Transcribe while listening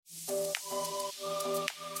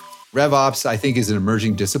RevOps, I think, is an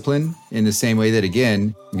emerging discipline in the same way that,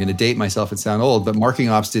 again, I'm going to date myself and sound old, but marketing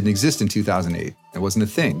ops didn't exist in 2008. It wasn't a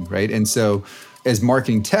thing, right? And so as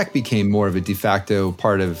marketing tech became more of a de facto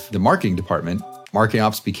part of the marketing department, marketing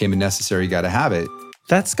ops became a necessary got to have it.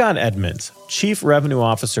 That's Scott Edmonds, Chief Revenue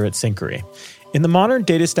Officer at Syncari. In the modern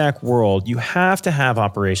data stack world, you have to have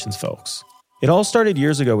operations folks. It all started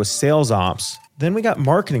years ago with sales ops, then we got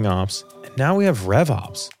marketing ops, and now we have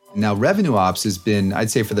RevOps. Now, revenue ops has been,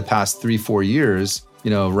 I'd say for the past 3-4 years,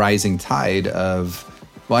 rising tide of,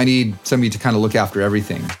 well, I need somebody to kind of look after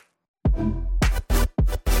everything.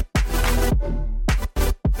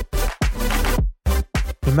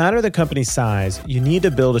 No matter the company's size, you need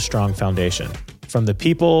to build a strong foundation. From the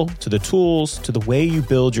people, to the tools, to the way you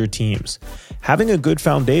build your teams. Having a good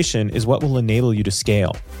foundation is what will enable you to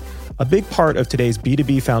scale. A big part of today's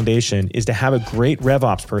B2B foundation is to have a great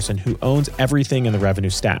RevOps person who owns everything in the revenue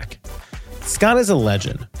stack. Scott is a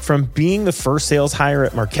legend, from being the first sales hire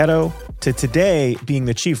at Marketo to today being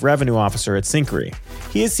the Chief Revenue Officer at Syncari.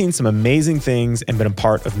 He has seen some amazing things and been a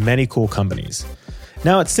part of many cool companies.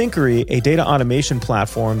 Now at Syncari, a data automation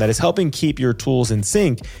platform that is helping keep your tools in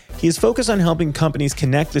sync, he is focused on helping companies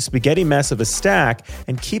connect the spaghetti mess of a stack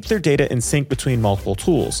and keep their data in sync between multiple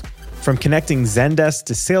tools. From connecting Zendesk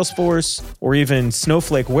to Salesforce, or even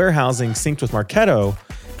Snowflake warehousing synced with Marketo,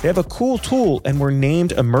 they have a cool tool and were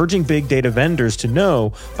named Emerging Big Data Vendors to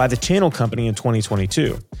Know by the Channel Company in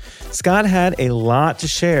 2022. Scott had a lot to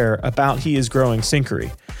share about he is growing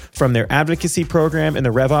Syncari, from their advocacy program in the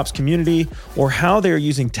RevOps community, or how they are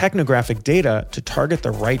using technographic data to target the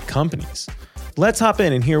right companies. Let's hop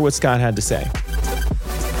in and hear what Scott had to say.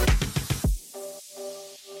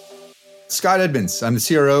 Scott Edmonds. I'm the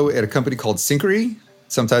CRO at a company called Syncari,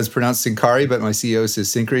 sometimes pronounced Syncari, but my CEO says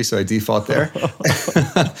Syncari, so I default there.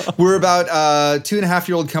 We're about a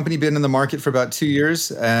 2.5-year-old company, been in the market for about 2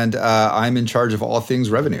 years, and I'm in charge of all things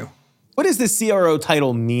revenue. What does the CRO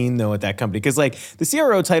title mean, though, at that company? Because, the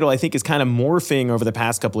CRO title, I think, is kind of morphing over the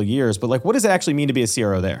past couple of years, but, what does it actually mean to be a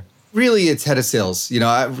CRO there? Really, it's head of sales.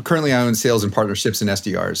 Currently I own sales and partnerships and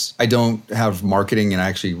SDRs. I don't have marketing, and I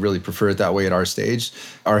actually really prefer it that way at our stage.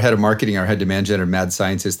 Our head of marketing, our head demand gen are mad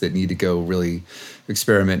scientists that need to go really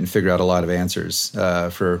experiment and figure out a lot of answers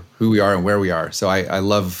for who we are and where we are. So I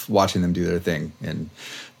love watching them do their thing and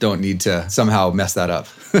don't need to somehow mess that up.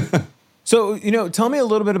 So, tell me a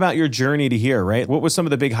little bit about your journey to here, right? What were some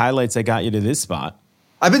of the big highlights that got you to this spot?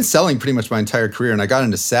 I've been selling pretty much my entire career, and I got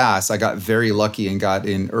into SaaS. I got very lucky and got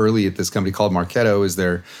in early at this company called Marketo as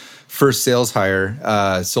their first sales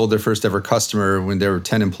hire, sold their first ever customer when there were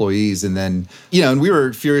 10 employees. And then, and we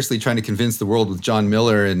were furiously trying to convince the world with John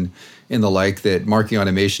Miller and the like that marketing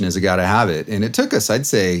automation is a gotta have it. And it took us, I'd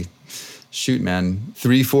say,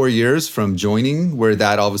 3-4 years from joining where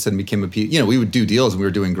that all of a sudden became we would do deals and we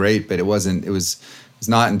were doing great, but it was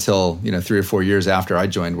not until 3 or 4 years after I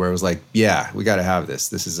joined where it was like, yeah, we got to have this.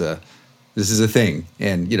 This is a thing.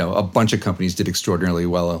 And a bunch of companies did extraordinarily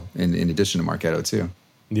well in addition to Marketo too.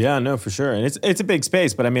 Yeah, no, for sure. And it's a big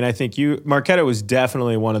space, but I think Marketo was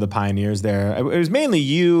definitely one of the pioneers there. It was mainly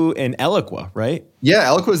you and Eloqua, right? Yeah,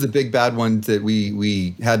 Eloqua was the big bad one that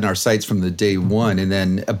we had in our sights from the day one. And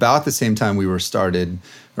then about the same time we were founded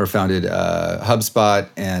HubSpot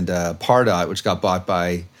and Pardot, which got bought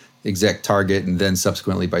by Exec Target and then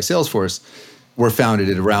subsequently by Salesforce, were founded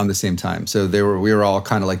at around the same time. So we were all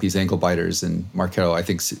kind of like these ankle biters, and Marketo, I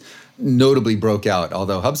think, notably broke out,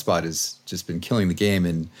 although HubSpot has just been killing the game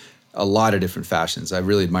in a lot of different fashions. I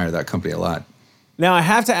really admire that company a lot. Now, I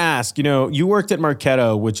have to ask, you worked at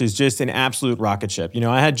Marketo, which is just an absolute rocket ship.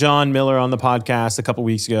 I had John Miller on the podcast a couple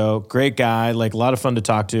weeks ago. Great guy, a lot of fun to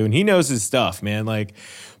talk to, and he knows his stuff, man.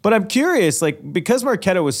 But I'm curious, because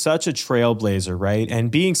Marketo was such a trailblazer, right?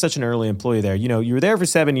 And being such an early employee there, you were there for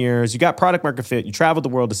 7 years, you got product market fit, you traveled the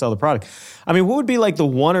world to sell the product. What would be the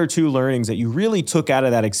 1 or 2 learnings that you really took out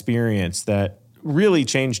of that experience that really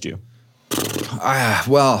changed you?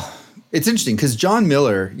 Well, it's interesting because John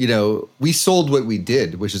Miller, we sold what we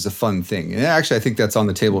did, which is a fun thing. And actually, I think that's on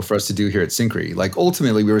the table for us to do here at Syncari.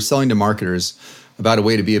 Ultimately, we were selling to marketers about a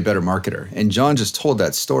way to be a better marketer. And John just told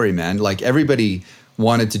that story, man. Everybody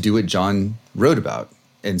wanted to do what John wrote about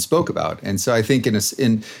and spoke about. And so I think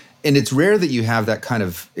and it's rare that you have that kind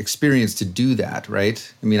of experience to do that,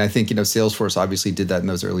 right? I think, Salesforce obviously did that in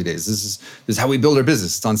those early days. This is how we build our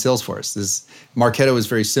business. It's on Salesforce. Marketo is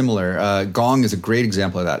very similar. Gong is a great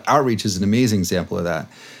example of that. Outreach is an amazing example of that.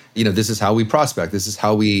 This is how we prospect. This is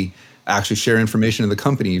how we actually share information in the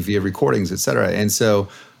company via recordings, et cetera. And so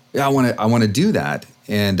I want to do that.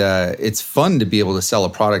 And it's fun to be able to sell a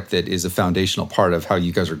product that is a foundational part of how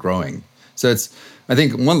you guys are growing. So I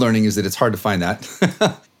think one learning is that it's hard to find that.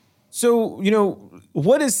 So,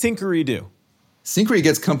 what does Syncari do? Syncari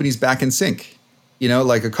gets companies back in sync.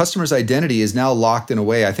 Like a customer's identity is now locked in a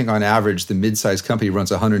way. I think on average, the mid-sized company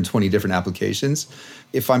runs 120 different applications.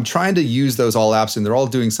 If I'm trying to use those all apps and they're all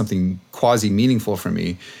doing something quasi-meaningful for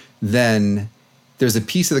me, then there's a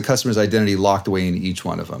piece of the customer's identity locked away in each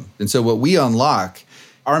one of them. And so what we unlock,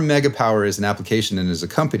 our mega power as an application and as a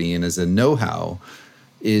company and as a know-how,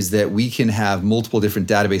 is that we can have multiple different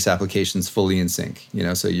database applications fully in sync.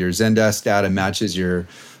 So your Zendesk data matches your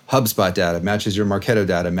HubSpot data, matches your Marketo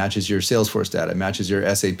data, matches your Salesforce data, matches your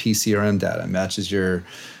SAP CRM data, matches your,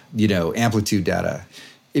 Amplitude data.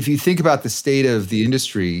 If you think about the state of the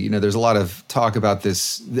industry, there's a lot of talk about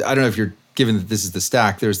this. I don't know if you're given that this is the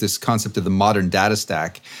stack, there's this concept of the modern data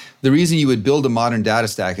stack. The reason you would build a modern data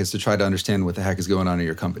stack is to try to understand what the heck is going on in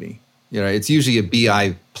your company. It's usually a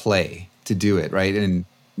BI play to do it, right? And,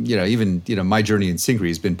 even, my journey in Syncari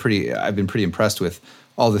has been I've been pretty impressed with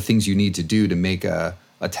all the things you need to do to make a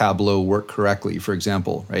Tableau work correctly, for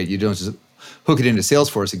example, right? You don't just hook it into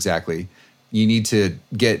Salesforce exactly. You need to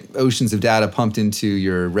get oceans of data pumped into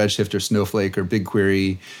your Redshift or Snowflake or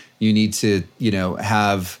BigQuery. You need to,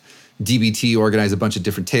 have dbt organize a bunch of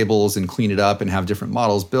different tables and clean it up and have different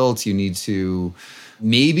models built. You need to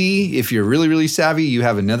maybe, if you're really, really savvy, you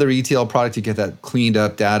have another ETL product to get that cleaned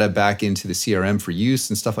up data back into the CRM for use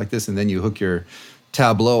and stuff like this. And then you hook your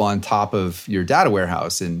Tableau on top of your data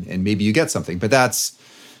warehouse and maybe you get something. But that's,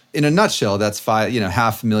 in a nutshell, that's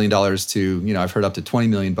 $500,000 to, I've heard up to $20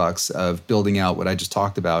 million of building out what I just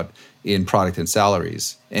talked about in product and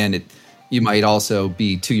salaries. And you might also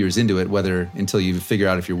be 2 years into it, until you figure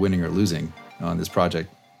out if you're winning or losing on this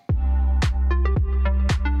project.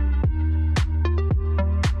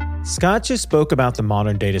 Scott just spoke about the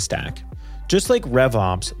modern data stack. Just like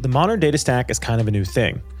RevOps, the modern data stack is kind of a new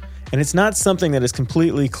thing, and it's not something that is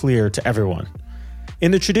completely clear to everyone. In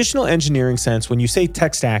the traditional engineering sense, when you say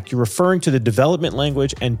tech stack, you're referring to the development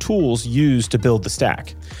language and tools used to build the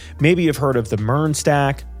stack. Maybe you've heard of the MERN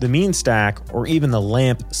stack, the MEAN stack, or even the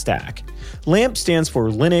LAMP stack. LAMP stands for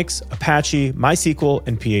Linux, Apache, MySQL,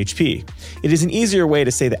 and PHP. It is an easier way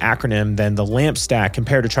to say the acronym than the LAMP stack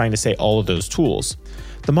compared to trying to say all of those tools.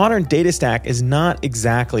 The modern data stack is not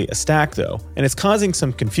exactly a stack though, and it's causing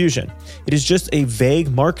some confusion. It is just a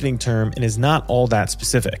vague marketing term and is not all that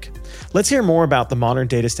specific. Let's hear more about the modern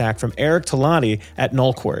data stack from Eric Talati at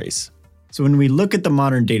Null Queries. So when we look at the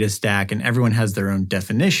modern data stack and everyone has their own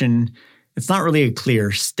definition, it's not really a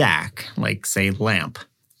clear stack, like say LAMP.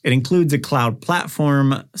 It includes a cloud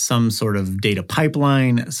platform, some sort of data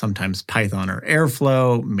pipeline, sometimes Python or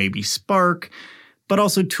Airflow, maybe Spark, but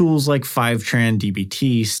also tools like Fivetran,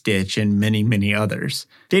 dbt, Stitch, and many, many others.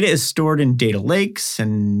 Data is stored in data lakes,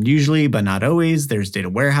 and usually, but not always, there's data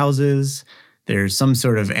warehouses. There's some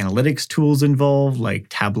sort of analytics tools involved, like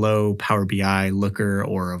Tableau, Power BI, Looker,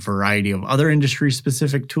 or a variety of other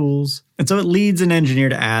industry-specific tools. And so it leads an engineer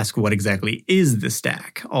to ask, what exactly is the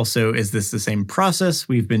stack? Also, is this the same process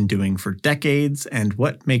we've been doing for decades? And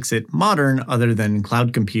what makes it modern other than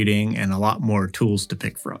cloud computing and a lot more tools to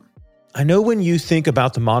pick from? I know when you think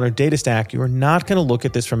about the modern data stack, you are not going to look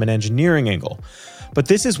at this from an engineering angle, but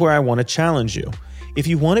this is where I want to challenge you. If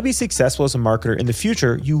you want to be successful as a marketer in the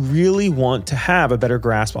future, you really want to have a better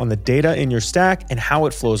grasp on the data in your stack and how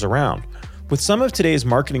it flows around. With some of today's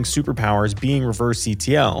marketing superpowers being reverse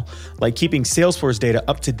ETL, like keeping Salesforce data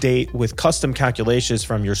up to date with custom calculations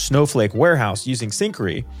from your Snowflake warehouse using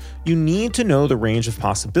Syncari, you need to know the range of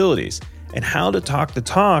possibilities and how to talk the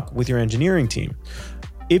talk with your engineering team.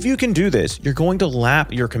 If you can do this, you're going to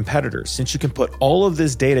lap your competitors since you can put all of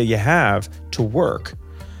this data you have to work.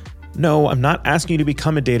 No, I'm not asking you to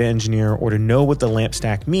become a data engineer or to know what the LAMP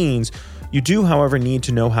stack means. You do, however, need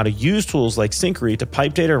to know how to use tools like Syncari to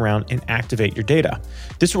pipe data around and activate your data.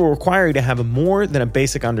 This will require you to have more than a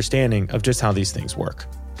basic understanding of just how these things work.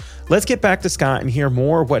 Let's get back to Scott and hear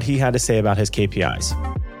more of what he had to say about his KPIs.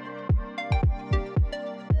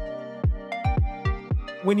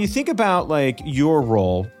 When you think about your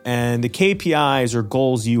role and the KPIs or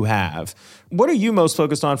goals you have, what are you most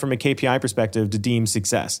focused on from a KPI perspective to deem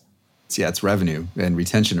success? Yeah, it's revenue and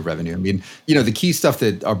retention of revenue. I mean, the key stuff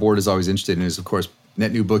that our board is always interested in is, of course,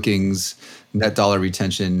 net new bookings, net dollar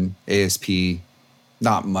retention, ASP,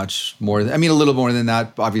 not much more. A little more than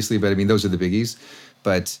that, obviously, but those are the biggies.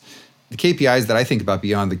 But the KPIs that I think about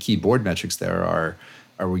beyond the key board metrics there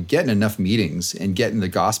are we getting enough meetings and getting the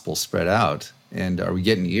gospel spread out? And are we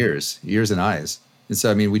getting ears and eyes? And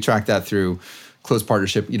so, we track that through close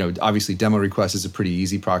partnership. Obviously, demo request is a pretty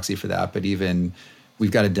easy proxy for that. But even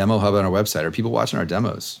we've got a demo hub on our website. Are people watching our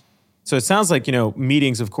demos? So it sounds like,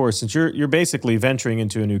 meetings, of course, since you're basically venturing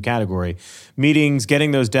into a new category, meetings,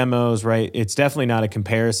 getting those demos, right? It's definitely not a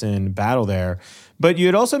comparison battle there. But you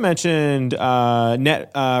had also mentioned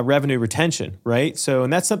net revenue retention, right? So,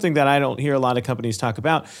 and that's something that I don't hear a lot of companies talk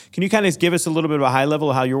about. Can you kind of give us a little bit of a high level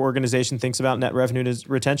of how your organization thinks about net revenue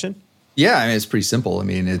retention? Yeah, I mean, it's pretty simple. I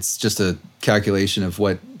mean, it's just a calculation of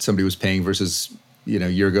what somebody was paying versus, a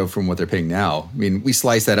year ago from what they're paying now. I mean, we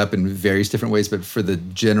slice that up in various different ways, but for the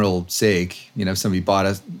general sake, if somebody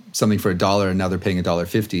bought something for $1 and now they're paying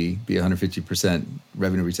 $1.50, be 150%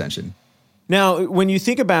 revenue retention. Now, when you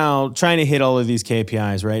think about trying to hit all of these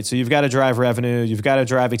KPIs, right? So you've got to drive revenue, you've got to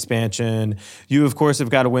drive expansion. You, of course,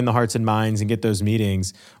 have got to win the hearts and minds and get those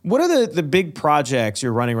meetings. What are the big projects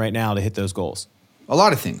you're running right now to hit those goals? A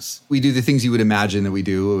lot of things. We do the things you would imagine that we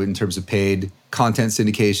do in terms of paid content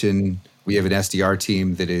syndication. We have an SDR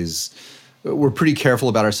team we're pretty careful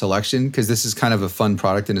about our selection because this is kind of a fun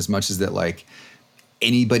product in as much as that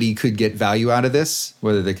anybody could get value out of this,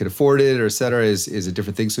 whether they could afford it or et cetera is a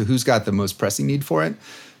different thing. So who's got the most pressing need for it?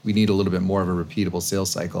 We need a little bit more of a repeatable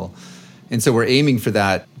sales cycle. And so we're aiming for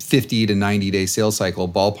that 50 to 90-day sales cycle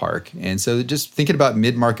ballpark. And so just thinking about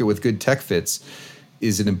mid-market with good tech fits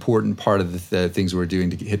is an important part of the things we're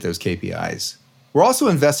doing to hit those KPIs. We're also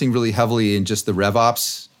investing really heavily in just the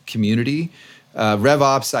RevOps community.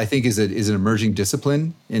 RevOps, I think, is an emerging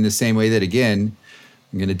discipline in the same way that, again,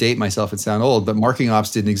 I'm going to date myself and sound old, but marketing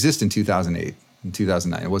ops didn't exist in 2008, in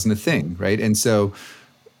 2009. It wasn't a thing, right? And so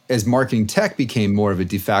as marketing tech became more of a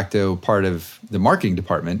de facto part of the marketing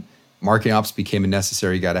department, marketing ops became a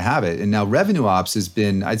necessary, got to have it. And now revenue ops has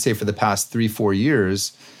been, I'd say for the past 3-4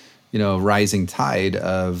 years, rising tide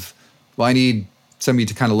of, I need somebody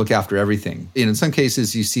to kind of look after everything. And in some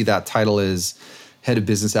cases, you see that title as head of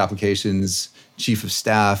business applications, chief of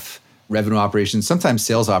staff, revenue operations. Sometimes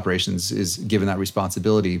sales operations is given that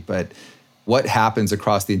responsibility. But what happens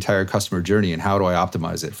across the entire customer journey and how do I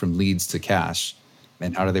optimize it from leads to cash?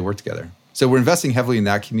 And how do they work together? So we're investing heavily in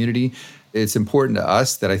that community. It's important to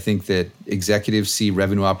us that I think that executives see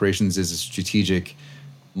revenue operations as a strategic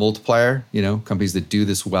multiplier. Companies that do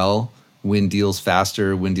this well win deals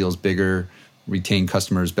faster, win deals bigger, retain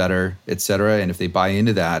customers better, et cetera. And if they buy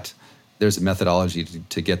into that, there's a methodology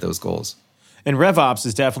to get those goals. And RevOps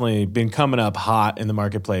has definitely been coming up hot in the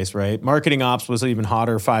marketplace, right? Marketing ops was even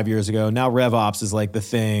hotter 5 years ago. Now RevOps is like the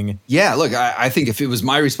thing. Yeah, look, I think if it was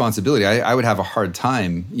my responsibility, I would have a hard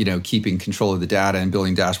time, keeping control of the data and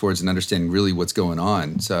building dashboards and understanding really what's going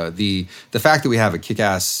on. So the fact that we have a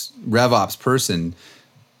kick-ass RevOps person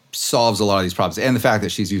solves a lot of these problems. And the fact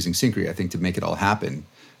that she's using Syncari, I think, to make it all happen.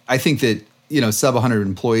 I think that, sub 100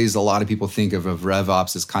 employees, a lot of people think of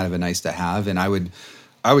RevOps as kind of a nice to have. And I would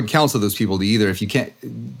counsel those people to either, if you can't,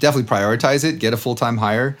 definitely prioritize it, get a full-time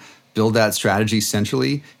hire, build that strategy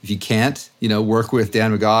centrally. If you can't, work with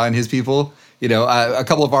Dan McGaw and his people. A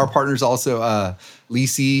couple of our partners also,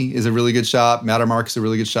 Lisi is a really good shop. Mattermark is a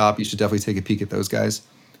really good shop. You should definitely take a peek at those guys.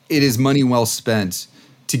 It is money well spent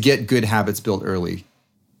to get good habits built early.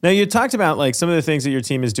 Now, you talked about some of the things that your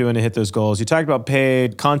team is doing to hit those goals. You talked about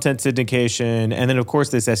paid content syndication, and then, of course,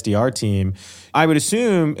 this SDR team. I would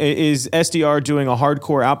assume, is SDR doing a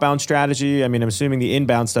hardcore outbound strategy? I mean, I'm assuming the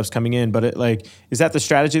inbound stuff's coming in, but is that the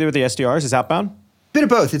strategy there with the SDRs, is outbound? Bit of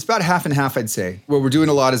both. It's about half and half, I'd say. What we're doing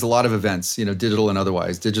a lot is a lot of events, digital and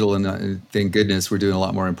otherwise. Digital and thank goodness we're doing a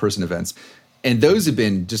lot more in-person events. And those have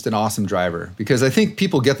been just an awesome driver because I think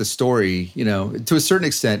people get the story, to a certain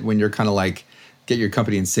extent when you're kind of get your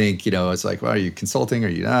company in sync, it's well, are you consulting? Are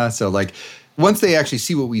you not? So once they actually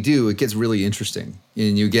see what we do, it gets really interesting.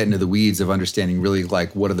 And you get into the weeds of understanding really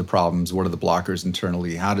what are the problems? What are the blockers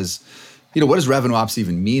internally? How does, what does revenue ops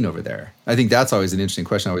even mean over there? I think that's always an interesting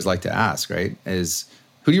question I always like to ask, right? Is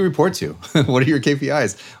who do you report to? What are your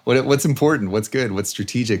KPIs? What's important? What's good? What's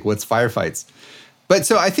strategic? What's firefights? But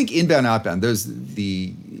so I think inbound, outbound,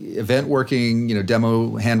 the event working,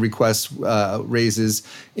 demo hand requests raises.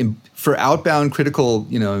 For outbound, critical,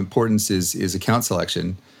 importance is account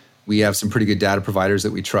selection. We have some pretty good data providers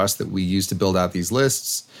that we trust that we use to build out these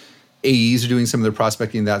lists. AEs are doing some of their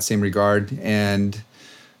prospecting in that same regard. And,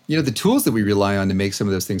 the tools that we rely on to make some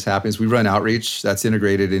of those things happen is we run outreach that's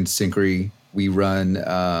integrated into Syncari. We run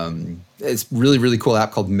it's really, really cool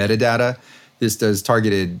app called Metadata. This does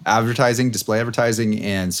targeted advertising, display advertising,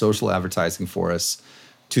 and social advertising for us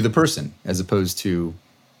to the person, as opposed to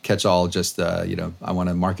catch-all just, I want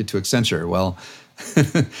to market to Accenture. Well,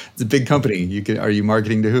 it's a big company. Are you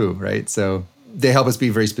marketing to who, right? So they help us be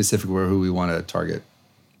very specific where who we want to target.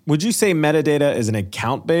 Would you say metadata is an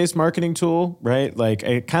account-based marketing tool, right? Like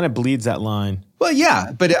it kind of bleeds that line. Well,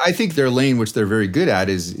 yeah, but I think their lane, which they're very good at,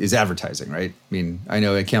 is advertising, right? I mean, I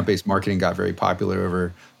know account-based marketing got very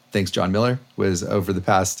popular thanks John Miller, was over the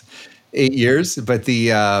past 8 years. But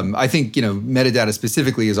I think, metadata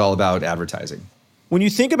specifically is all about advertising. When you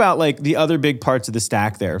think about like the other big parts of the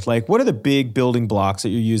stack there, like what are the big building blocks that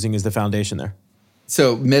you're using as the foundation there?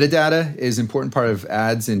 So metadata is an important part of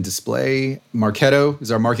ads and display. Marketo is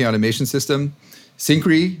our marketing automation system.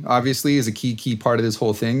 Syncari, obviously, is a key part of this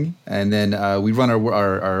whole thing. And then we run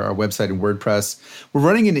our website in WordPress. We're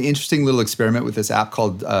running an interesting little experiment with this app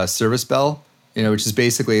called Service Bell, which is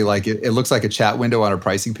basically like it looks like a chat window on our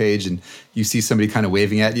pricing page, and you see somebody kind of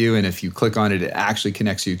waving at you. And if you click on it, it actually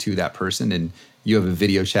connects you to that person, and you have a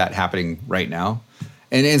video chat happening right now.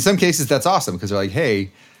 And in some cases, that's awesome because they're like,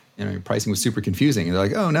 hey, your pricing was super confusing. And they're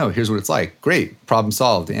like, oh, no, here's what it's like. Great, problem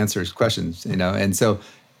solved, answers questions, And so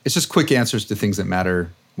it's just quick answers to things that matter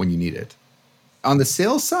when you need it. On the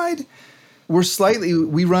sales side, so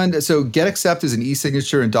GetAccept is an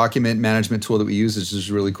e-signature and document management tool that we use, which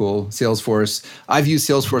is really cool. Salesforce. I've used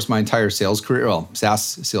Salesforce my entire sales career,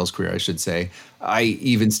 SaaS sales career, I should say. I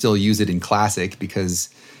even still use it in Classic because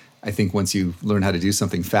I think once you learn how to do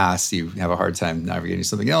something fast, you have a hard time navigating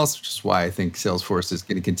something else, which is why I think Salesforce is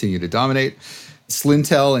going to continue to dominate.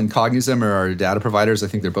 Slintel and Cognizant are our data providers. I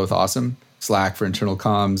think they're both awesome. Slack for internal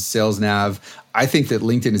comms, SalesNav. I think that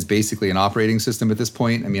LinkedIn is basically an operating system at this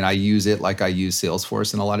point. I mean, I use it like I use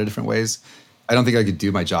Salesforce in a lot of different ways. I don't think I could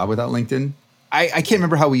do my job without LinkedIn. I can't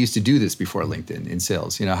remember how we used to do this before LinkedIn in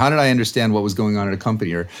sales. How did I understand what was going on at a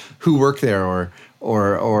company or who worked there or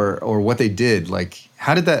what they did? Like,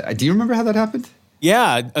 how did that? Do you remember how that happened?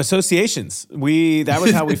 Yeah, associations. That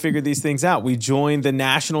was how we figured these things out. We joined the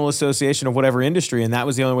National Association of whatever industry, and that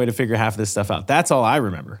was the only way to figure half of this stuff out. That's all I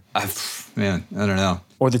remember. Man, I don't know.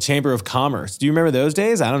 Or the Chamber of Commerce. Do you remember those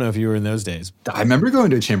days? I don't know if you were in those days. I remember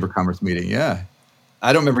going to a Chamber of Commerce meeting, yeah.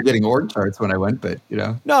 I don't remember getting org charts when I went, but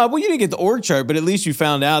No, well, you didn't get the org chart, but at least you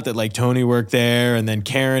found out that like Tony worked there and then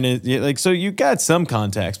Karen is so you got some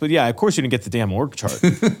context. But yeah, of course you didn't get the damn org chart.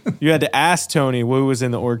 You had to ask Tony who was in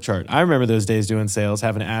the org chart. I remember those days doing sales,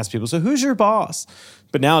 having to ask people, so who's your boss?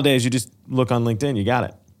 But nowadays you just look on LinkedIn, you got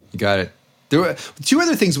it. You got it. There were two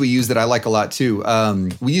other things we use that I like a lot too.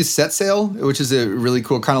 We use SetSale, which is a really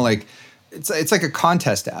cool kind of like, it's like a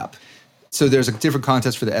contest app. So there's a different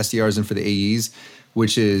contest for the SDRs and for the AEs,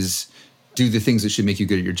 which is do the things that should make you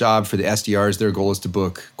good at your job. For the SDRs, their goal is to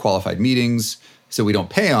book qualified meetings. So we don't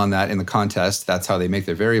pay on that in the contest. That's how they make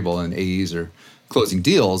their variable. And AEs are closing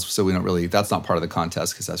deals. So that's not part of the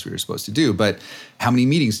contest because that's what you're supposed to do. But how many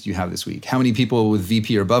meetings do you have this week? How many people with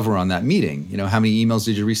VP or above were on that meeting? How many emails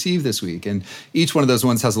did you receive this week? And each one of those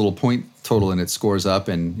ones has a little point total and it scores up.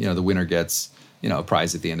 And, the winner gets, a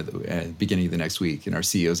prize at the end of the beginning of the next week. And our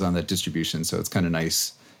CEO's on that distribution. So it's kind of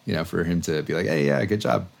nice, for him to be like, hey, yeah, good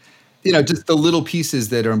job. Just the little pieces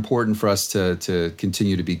that are important for us to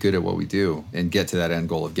continue to be good at what we do and get to that end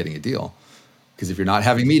goal of getting a deal. Because if you're not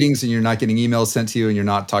having meetings and you're not getting emails sent to you and you're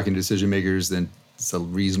not talking to decision makers, then it's a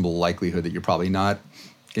reasonable likelihood that you're probably not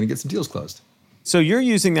going to get some deals closed. So you're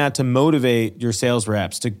using that to motivate your sales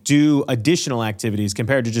reps to do additional activities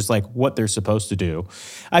compared to just like what they're supposed to do.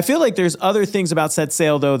 I feel like there's other things about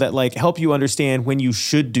SetSale though that like help you understand when you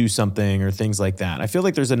should do something or things like that. I feel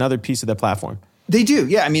like there's another piece of the platform. They do.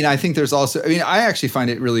 Yeah. I mean, I think there's also, I actually find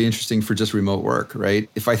it really interesting for just remote work, right?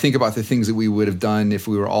 If I think about the things that we would have done if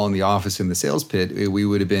we were all in the office in the sales pit, we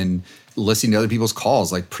would have been listening to other people's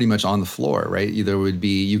calls, like pretty much on the floor, right? There would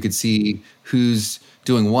be, you could see who's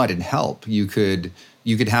doing what and help. You could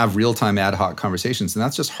have real-time ad hoc conversations, and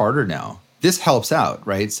that's just harder now. This helps out,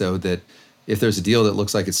 right? So that if there's a deal that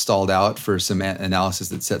looks like it's stalled out for some analysis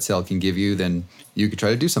that SetSale can give you, then you could try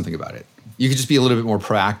to do something about it. You could just be a little bit more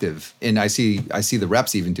proactive. And I see the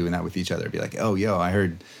reps even doing that with each other. Be like, oh,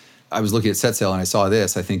 I was looking at SetSale and I saw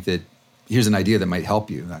this. I think that here's an idea that might help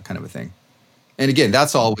you, that kind of a thing. And again,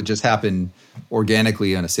 that's all would just happen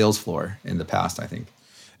organically on a sales floor in the past, I think.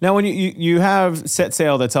 Now, when you have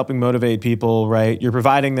SetSale that's helping motivate people, right? You're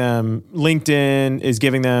providing them, LinkedIn is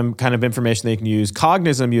giving them kind of information they can use.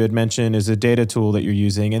 Cognizant, you had mentioned, is a data tool that you're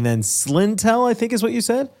using. And then Slintel, I think is what you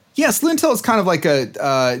said? Yeah, Slintel is kind of like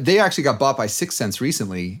they actually got bought by 6 Sense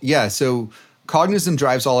recently. Yeah, so Cognizant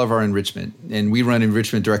drives all of our enrichment, and we run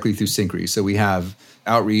enrichment directly through Syncari. So we have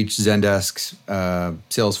Outreach, Zendesk,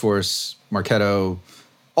 Salesforce, Marketo,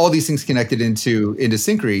 all these things connected into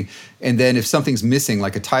Syncari. And then if something's missing,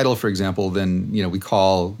 like a title, for example, then we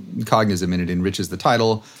call Cognizant and it enriches the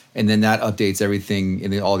title. And then that updates everything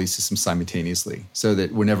in all these systems simultaneously so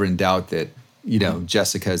that we're never in doubt that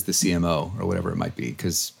Jessica is the CMO or whatever it might be,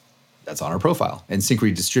 because that's on our profile. And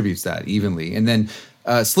Syncari distributes that evenly. And then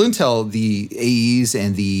Slintel, the AEs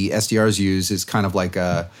and the SDRs use is kind of like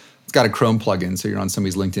it's got a Chrome plugin. So you're on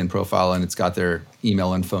somebody's LinkedIn profile and it's got their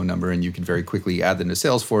email and phone number, and you can very quickly add them to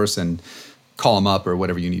Salesforce and call them up or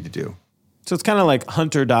whatever you need to do. So it's kind of like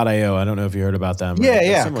Hunter.io. I don't know if you heard about them.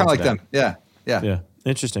 Yeah, kind of like them. Yeah.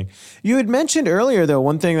 Interesting. You had mentioned earlier, though,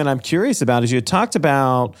 one thing that I'm curious about is you had talked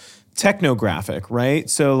about technographic, right?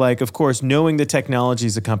 So, like, of course, knowing the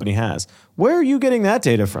technologies the company has. Where are you getting that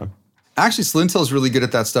data from? Actually, Slintel is really good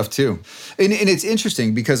at that stuff too. And it's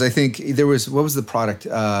interesting because I think what was the product?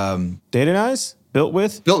 Datanyze? Built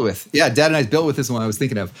with? Built with. Yeah, Datanyze Built with is the one I was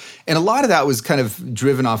thinking of. And a lot of that was kind of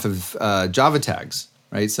driven off of Java tags,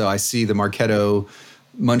 right? So I see the Marketo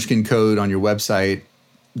Munchkin code on your website,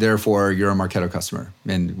 therefore you're a Marketo customer.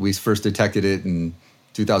 And we first detected it in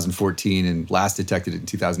 2014 and last detected it in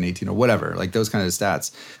 2018 or whatever, like those kind of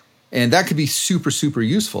stats. And that could be super, super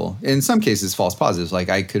useful. In some cases, false positives. Like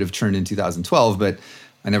I could have churned in 2012, but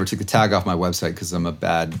I never took the tag off my website because I'm a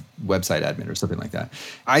bad website admin or something like that.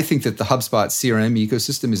 I think that the HubSpot CRM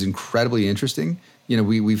ecosystem is incredibly interesting.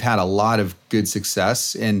 We've had a lot of good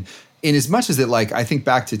success. And in as much as that, like, I think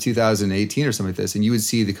back to 2018 or something like this, and you would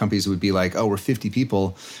see the companies would be like, oh, we're 50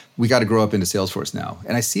 people. We got to grow up into Salesforce now.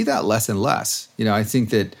 And I see that less and less. I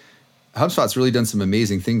think that HubSpot's really done some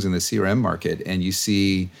amazing things in the CRM market. And you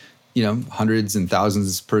see, hundreds and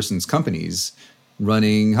thousands of persons companies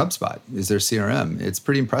running HubSpot is their CRM. It's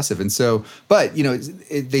pretty impressive. And so, but,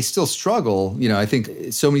 they still struggle. I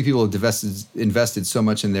think so many people have invested so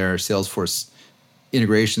much in their Salesforce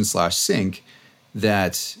integration /sync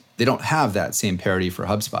that they don't have that same parity for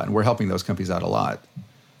HubSpot. And we're helping those companies out a lot.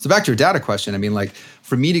 So back to your data question, I mean, like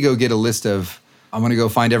for me to go get a list of, I want to go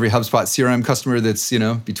find every HubSpot CRM customer that's,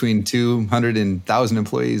 between 200 and 1,000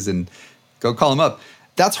 employees and go call them up.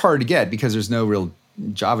 That's hard to get because there's no real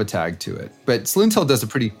Java tag to it. But Slintel does a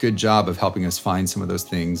pretty good job of helping us find some of those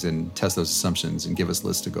things and test those assumptions and give us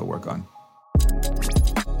lists to go work on.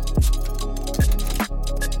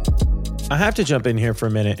 I have to jump in here for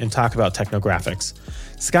a minute and talk about technographics.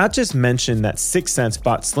 Scott just mentioned that 6 Sense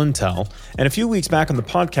bought Slintel, and a few weeks back on the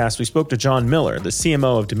podcast, we spoke to John Miller, the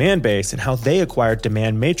CMO of Demandbase, and how they acquired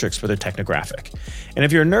Demand Matrix for their technographic. And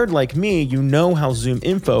if you're a nerd like me, you know how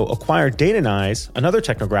ZoomInfo acquired Datanyze, another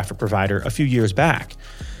technographic provider, a few years back.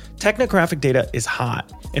 Technographic data is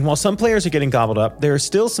hot, and while some players are getting gobbled up, there are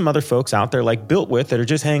still some other folks out there like Built With that are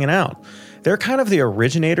just hanging out. They're kind of the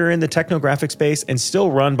originator in the technographic space and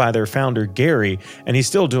still run by their founder, Gary, and he's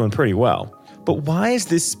still doing pretty well. But why is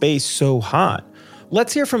this space so hot?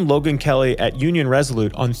 Let's hear from Logan Kelly at Union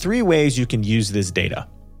Resolute on 3 ways you can use this data.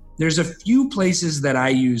 There's a few places that I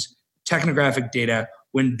use technographic data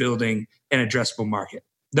when building an addressable market.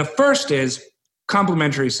 The first is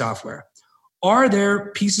complementary software. Are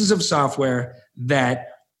there pieces of software that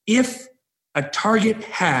if a target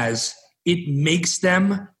has, it makes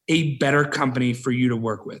them a better company for you to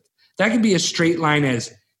work with? That could be a straight line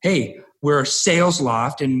as, hey, we're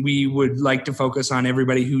SalesLoft and we would like to focus on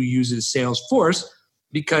everybody who uses Salesforce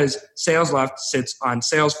because SalesLoft sits on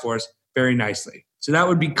Salesforce very nicely. So that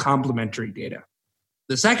would be complementary data.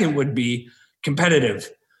 The second would be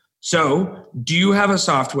competitive. So do you have a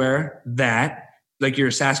software that, like you're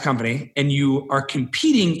a SaaS company, and you are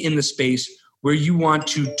competing in the space where you want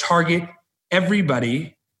to target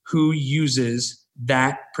everybody who uses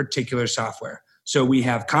that particular software? So we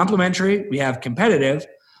have complementary, we have competitive,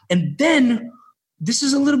 and then this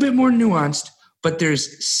is a little bit more nuanced, but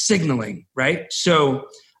there's signaling, right? So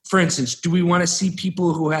for instance, do we want to see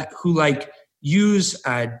people who use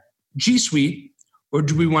G Suite, or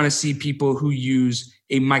do we want to see people who use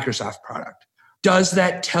a Microsoft product? Does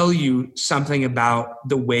that tell you something about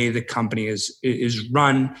the way the company is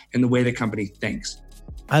run and the way the company thinks?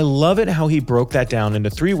 I love it how he broke that down into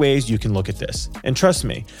 3 ways you can look at this. And trust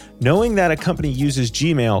me, knowing that a company uses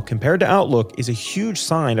Gmail compared to Outlook is a huge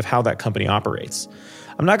sign of how that company operates.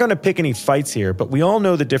 I'm not going to pick any fights here, but we all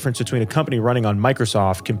know the difference between a company running on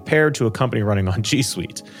Microsoft compared to a company running on G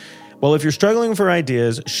Suite. Well, if you're struggling for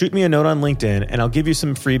ideas, shoot me a note on LinkedIn and I'll give you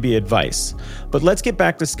some freebie advice. But let's get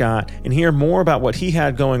back to Scott and hear more about what he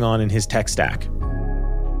had going on in his tech stack.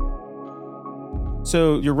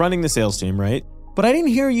 So you're running the sales team, right? But I didn't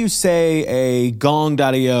hear you say a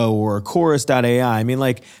gong.io or a chorus.ai. I mean,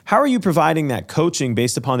 like, how are you providing that coaching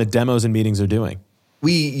based upon the demos and meetings they're doing?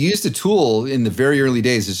 We used a tool in the very early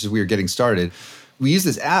days, just as we were getting started. We use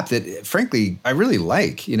this app that, frankly, I really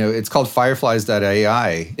like. It's called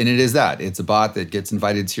fireflies.ai, and it is that. It's a bot that gets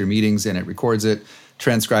invited to your meetings, and it records it,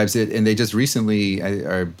 transcribes it, and they just recently,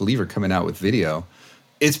 I believe, are coming out with video.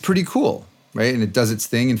 It's pretty cool. right? And it does its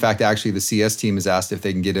thing. In fact, actually, the CS team has asked if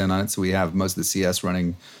they can get in on it. So we have most of the CS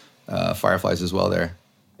running Fireflies as well there.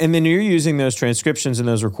 And then you're using those transcriptions and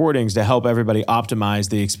those recordings to help everybody optimize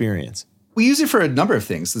the experience. We use it for a number of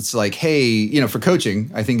things. It's like, hey, for coaching,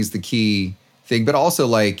 I think is the key thing. But also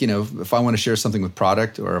like, if I want to share something with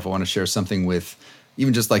product, or if I want to share something with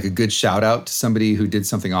even just like a good shout out to somebody who did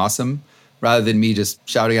something awesome, rather than me just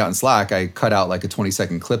shouting out in Slack, I cut out like a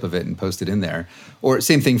 20-second clip of it and post it in there. Or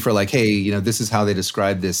same thing for like, hey, this is how they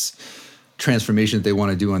describe this transformation that they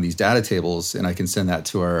want to do on these data tables, and I can send that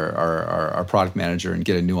to our product manager and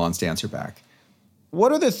get a nuanced answer back.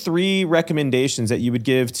 What are the 3 recommendations that you would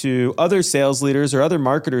give to other sales leaders or other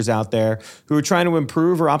marketers out there who are trying to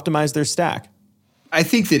improve or optimize their stack? I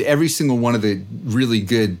think that every single one of the really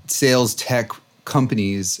good sales tech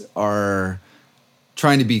companies are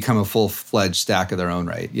trying to become a full-fledged stack of their own,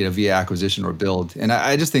 right? Via acquisition or build. And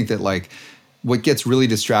I just think that like what gets really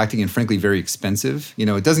distracting and frankly very expensive,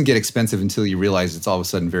 it doesn't get expensive until you realize it's all of a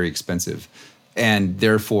sudden very expensive. And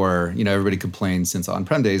therefore, everybody complains since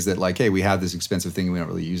on-prem days that like, hey, we have this expensive thing and we don't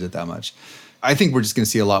really use it that much. I think we're just going to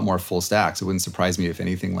see a lot more full stacks. It wouldn't surprise me if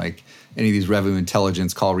anything like any of these revenue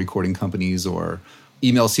intelligence call recording companies or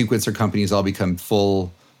email sequencer companies all become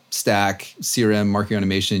full stack, CRM, marketing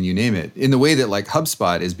automation, you name it. In the way that like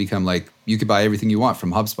HubSpot has become like, you could buy everything you want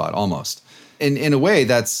from HubSpot almost. And in a way,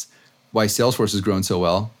 that's why Salesforce has grown so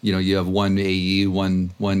well. You have one AE,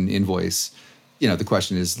 one invoice. The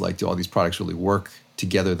question is like, do all these products really work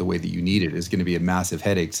together the way that you need it? Is going to be a massive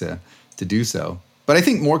headache to do so. But I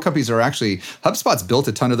think more companies are actually, HubSpot's built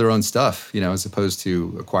a ton of their own stuff, as opposed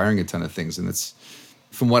to acquiring a ton of things. And it's,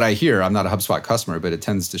 from what I hear, I'm not a HubSpot customer, but it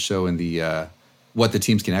tends to show in the what the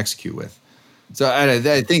teams can execute with. So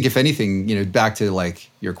I think if anything, back to like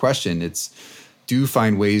your question, it's do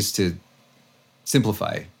find ways to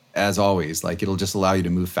simplify. As always, like it'll just allow you to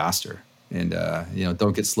move faster, and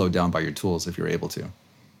don't get slowed down by your tools if you're able to.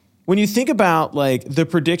 When you think about like the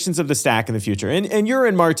predictions of the stack in the future, and you're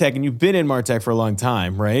in MarTech and you've been in MarTech for a long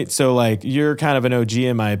time, right? So like you're kind of an OG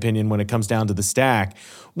in my opinion when it comes down to the stack.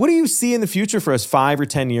 What do you see in the future for us 5 or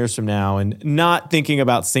 10 years from now? And not thinking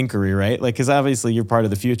about Syncari, right? Like, because obviously you're part of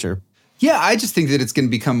the future. Yeah, I just think that it's going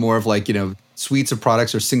to become more of like, suites of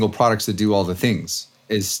products or single products that do all the things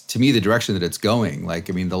is to me the direction that it's going. Like,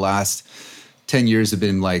 I mean, the last 10 years have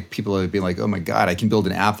been like, people have been like, oh my God, I can build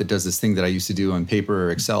an app that does this thing that I used to do on paper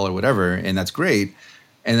or Excel or whatever. And that's great.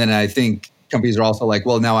 And then I think companies are also like,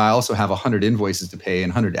 well, now I also have 100 invoices to pay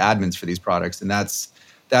and 100 admins for these products. And that's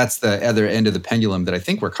the other end of the pendulum that I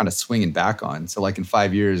think we're kind of swinging back on. So like in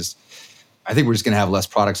 5 years, I think we're just going to have less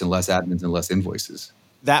products and less admins and less invoices.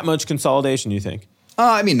 That much consolidation, you think?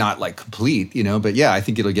 I mean, not like complete, but yeah, I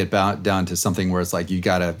think it'll get down to something where it's like you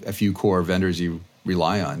got a few core vendors you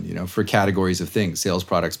rely on, for categories of things, sales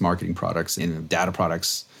products, marketing products, data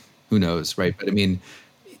products, who knows, right? But I mean,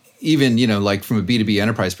 even, like from a B2B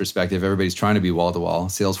enterprise perspective, everybody's trying to be wall-to-wall.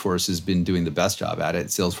 Salesforce has been doing the best job at it.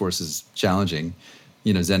 Salesforce is challenging.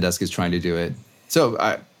 Zendesk is trying to do it. So,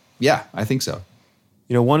 I think so.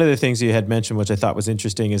 One of the things you had mentioned, which I thought was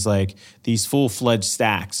interesting, is like these full-fledged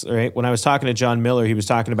stacks, right? When I was talking to John Miller, he was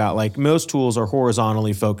talking about like most tools are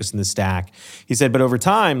horizontally focused in the stack. He said, but over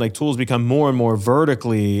time, like tools become more and more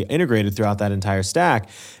vertically integrated throughout that entire stack.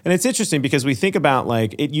 And it's interesting because we think about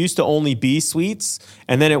like it used to only be suites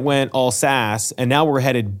and then it went all SaaS. And now we're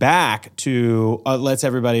headed back to let's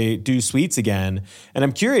everybody do suites again. And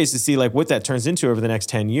I'm curious to see like what that turns into over the next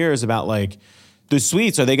 10 years about like, the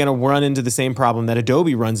suites, are they going to run into the same problem that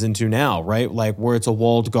Adobe runs into now, right? Like where it's a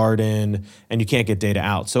walled garden and you can't get data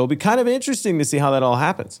out. So it'll be kind of interesting to see how that all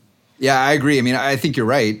happens. Yeah, I agree. I mean, I think you're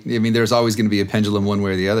right. I mean, there's always going to be a pendulum one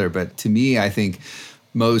way or the other. But to me, I think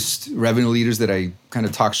most revenue leaders that I kind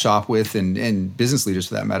of talk shop with and business leaders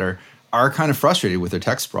for that matter are kind of frustrated with their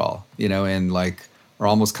tech sprawl, and like are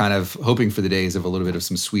almost kind of hoping for the days of a little bit of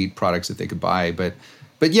some suite products that they could buy.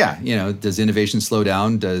 But yeah, does innovation slow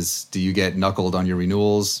down? Do you get knuckled on your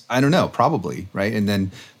renewals? I don't know, probably, right? And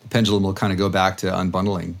then the pendulum will kind of go back to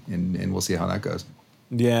unbundling, and we'll see how that goes.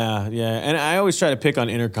 Yeah. And I always try to pick on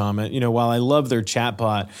Intercom. While I love their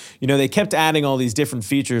chatbot, they kept adding all these different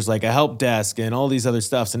features like a help desk and all these other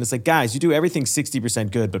stuffs. And it's like, guys, you do everything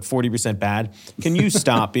 60% good, but 40% bad. Can you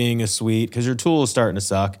stop being a suite? Because your tool is starting to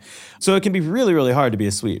suck. So it can be really, really hard to be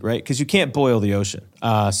a suite, right? Because you can't boil the ocean.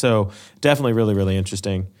 So definitely really, really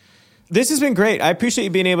interesting. This has been great. I appreciate you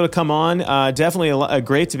being able to come on. Definitely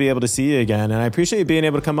great to be able to see you again. And I appreciate you being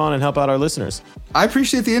able to come on and help out our listeners. I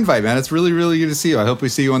appreciate the invite, man. It's really, really good to see you. I hope we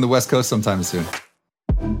see you on the West Coast sometime soon.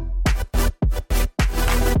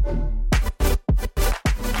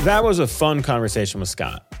 That was a fun conversation with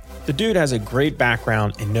Scott. The dude has a great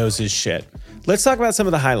background and knows his shit. Let's talk about some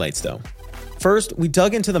of the highlights though. First, we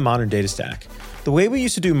dug into the modern data stack. The way we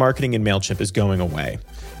used to do marketing in MailChimp is going away.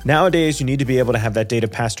 Nowadays, you need to be able to have that data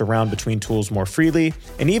passed around between tools more freely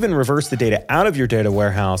and even reverse the data out of your data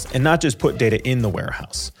warehouse and not just put data in the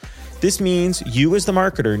warehouse. This means you as the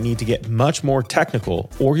marketer need to get much more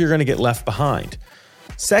technical or you're going to get left behind.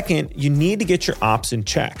 Second, you need to get your ops in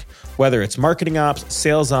check. Whether it's marketing ops,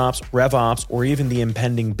 sales ops, rev ops, or even the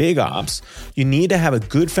impending big ops, you need to have a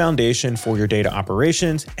good foundation for your data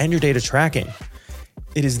operations and your data tracking.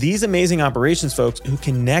 It is these amazing operations folks who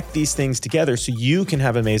connect these things together so you can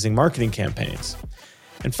have amazing marketing campaigns.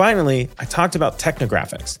 And finally, I talked about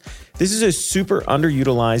technographics. This is a super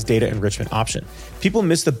underutilized data enrichment option. People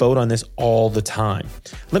miss the boat on this all the time.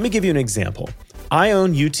 Let me give you an example. I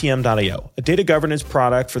own UTM.io, a data governance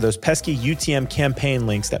product for those pesky UTM campaign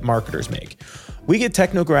links that marketers make. We get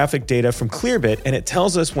technographic data from Clearbit, and it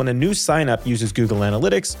tells us when a new signup uses Google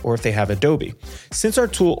Analytics or if they have Adobe. Since our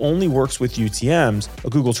tool only works with UTMs, a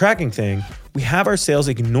Google tracking thing, we have our sales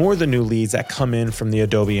ignore the new leads that come in from the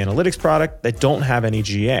Adobe Analytics product that don't have any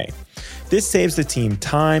GA. This saves the team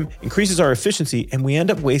time, increases our efficiency, and we end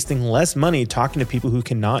up wasting less money talking to people who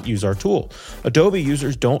cannot use our tool. Adobe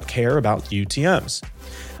users don't care about UTMs.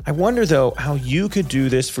 I wonder, though, how you could do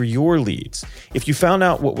this for your leads. If you found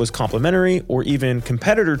out what was complementary or even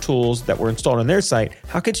competitor tools that were installed on their site,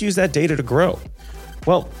 how could you use that data to grow?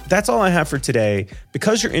 Well, that's all I have for today.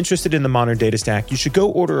 Because you're interested in the modern data stack, you should go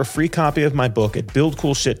order a free copy of my book at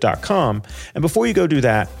buildcoolshit.com. And before you go do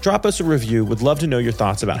that, drop us a review. Would love to know your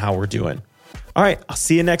thoughts about how we're doing. All right, I'll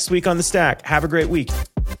see you next week on The Stack. Have a great week.